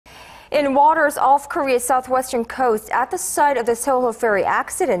In waters off Korea's southwestern coast at the site of the Sewol-ho ferry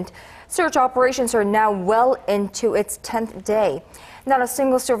accident, search operations are now well into its 10th day. Not a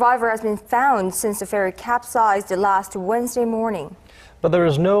single survivor has been found since the ferry capsized last Wednesday morning. But there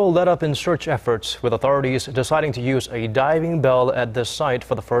is no let-up in search efforts, with authorities deciding to use a diving bell at this site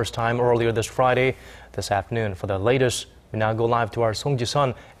for the first time earlier this Friday. This afternoon, for the latest, we now go live to our Song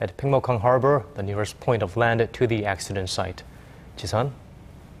Ji-sun at Paengmok-hang Harbor, the nearest point of land to the accident site. Ji-sun?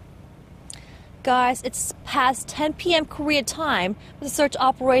 Guys, it's past 10 p.m. Korea time, but the search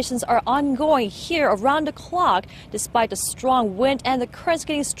operations are ongoing here around the clock, despite the strong wind and the currents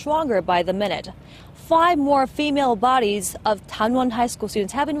getting stronger by the minute. 5 more female bodies of Danwon High School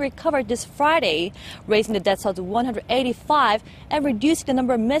students have been recovered this Friday, raising the death toll to 185 and reducing the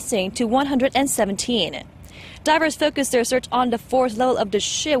number missing to 117. Divers focused their search on the 4th level of the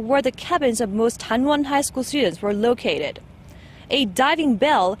ship, where the cabins of most Danwon High School students were located. A diving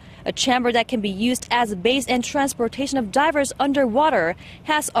bell, a chamber that can be used as a base and transportation of divers underwater,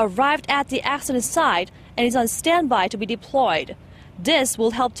 has arrived at the accident site and is on standby to be deployed. This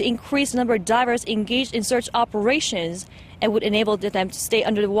will help to increase the number of divers engaged in search operations and would enable them to stay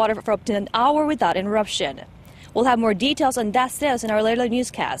under the water for up to an hour without interruption. We'll have more details on that status in our later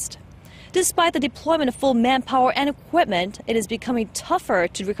newscast. Despite the deployment of full manpower and equipment, it is becoming tougher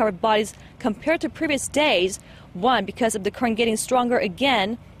to recover bodies compared to previous days. 1, because of the current getting stronger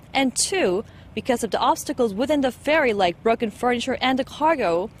again, and 2, because of the obstacles within the ferry like broken furniture and the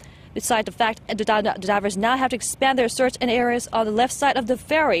cargo. Besides the fact that the divers now have to expand their search in areas on the left side of the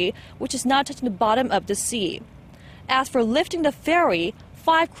ferry, which is now touching the bottom of the sea. As for lifting the ferry,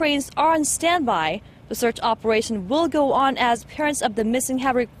 5 cranes are on standby. The search operation will go on as parents of the missing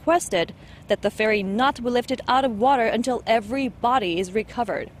have requested that the ferry not be lifted out of water until every body is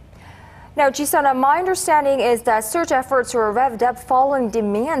recovered. Now, Ji-sun, my understanding is that search efforts were revved up following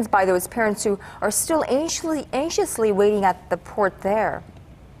demands by those parents who are still anxiously waiting at the port there.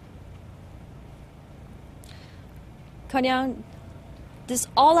 Kanyang, this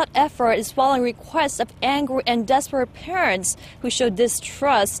all-out effort is following requests of angry and desperate parents who showed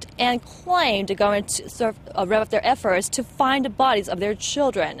distrust and claimed the government to rev up their efforts to find the bodies of their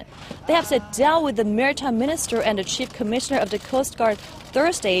children. They have sat down with the Maritime Minister and the Chief Commissioner of the Coast Guard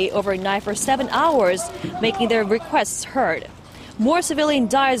Thursday overnight for 7 hours, making their requests heard. More civilian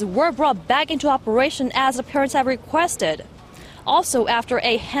divers were brought back into operation as the parents have requested. Also, after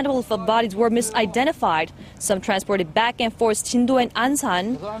a handful of bodies were misidentified, some transported back and forth Jindo and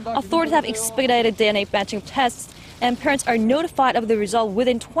Ansan, authorities have expedited DNA matching tests, and parents are notified of the result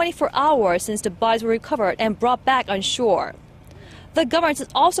within 24 hours since the bodies were recovered and brought back on shore. The government is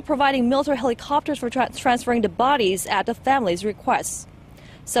also providing military helicopters for transferring the bodies at the family's request.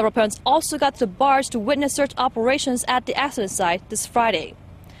 Several parents also got to the barge to witness search operations at the accident site this Friday.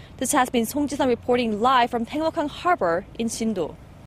 This has been Song Ji-sun reporting live from Paengmok-hang Harbor in Jindo.